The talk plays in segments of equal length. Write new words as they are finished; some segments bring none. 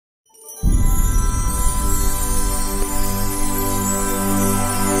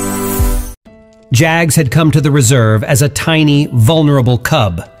Jags had come to the reserve as a tiny, vulnerable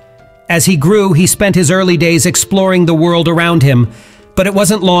cub. As he grew, he spent his early days exploring the world around him, but it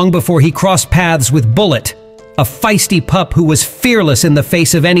wasn't long before he crossed paths with Bullet, a feisty pup who was fearless in the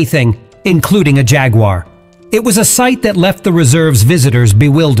face of anything, including a jaguar. It was a sight that left the reserve's visitors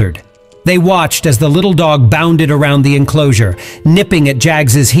bewildered. They watched as the little dog bounded around the enclosure, nipping at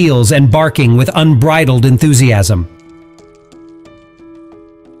Jags's heels and barking with unbridled enthusiasm.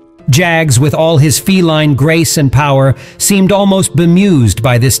 Jags, with all his feline grace and power, seemed almost bemused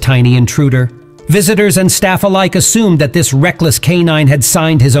by this tiny intruder. Visitors and staff alike assumed that this reckless canine had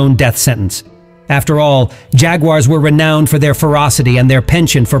signed his own death sentence. After all, jaguars were renowned for their ferocity and their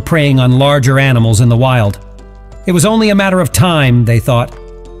penchant for preying on larger animals in the wild. It was only a matter of time, they thought,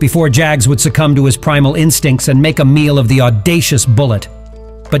 before Jags would succumb to his primal instincts and make a meal of the audacious Bullet.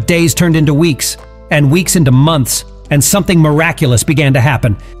 But days turned into weeks, and weeks into months, and something miraculous began to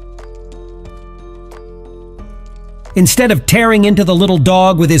happen. Instead of tearing into the little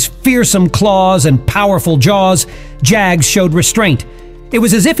dog with his fearsome claws and powerful jaws, Jags showed restraint. It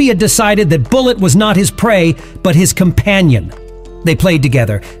was as if he had decided that Bullet was not his prey, but his companion. They played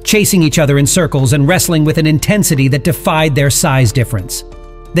together, chasing each other in circles and wrestling with an intensity that defied their size difference.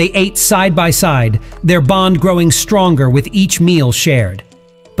 They ate side by side, their bond growing stronger with each meal shared.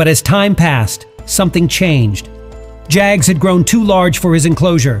 But as time passed, something changed. Jags had grown too large for his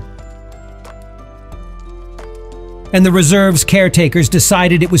enclosure, and the reserve's caretakers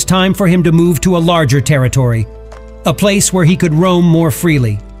decided it was time for him to move to a larger territory, a place where he could roam more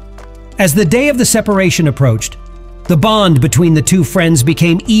freely. As the day of the separation approached, the bond between the two friends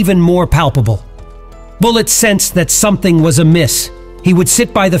became even more palpable. Bullet sensed that something was amiss. He would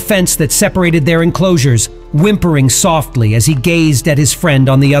sit by the fence that separated their enclosures, whimpering softly as he gazed at his friend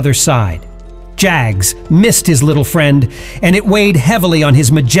on the other side. Jags missed his little friend, and it weighed heavily on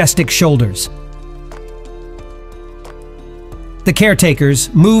his majestic shoulders. The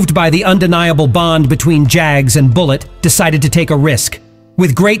caretakers, moved by the undeniable bond between Jags and Bullet, decided to take a risk.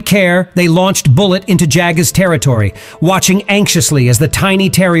 With great care, they launched Bullet into Jags' territory, watching anxiously as the tiny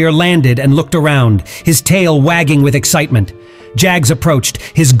terrier landed and looked around, his tail wagging with excitement. Jags approached,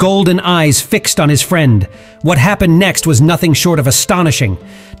 his golden eyes fixed on his friend. What happened next was nothing short of astonishing.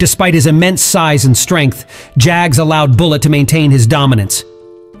 Despite his immense size and strength, Jags allowed Bullet to maintain his dominance.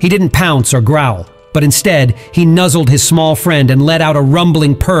 He didn't pounce or growl, but instead, he nuzzled his small friend and let out a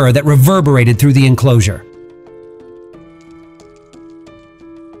rumbling purr that reverberated through the enclosure.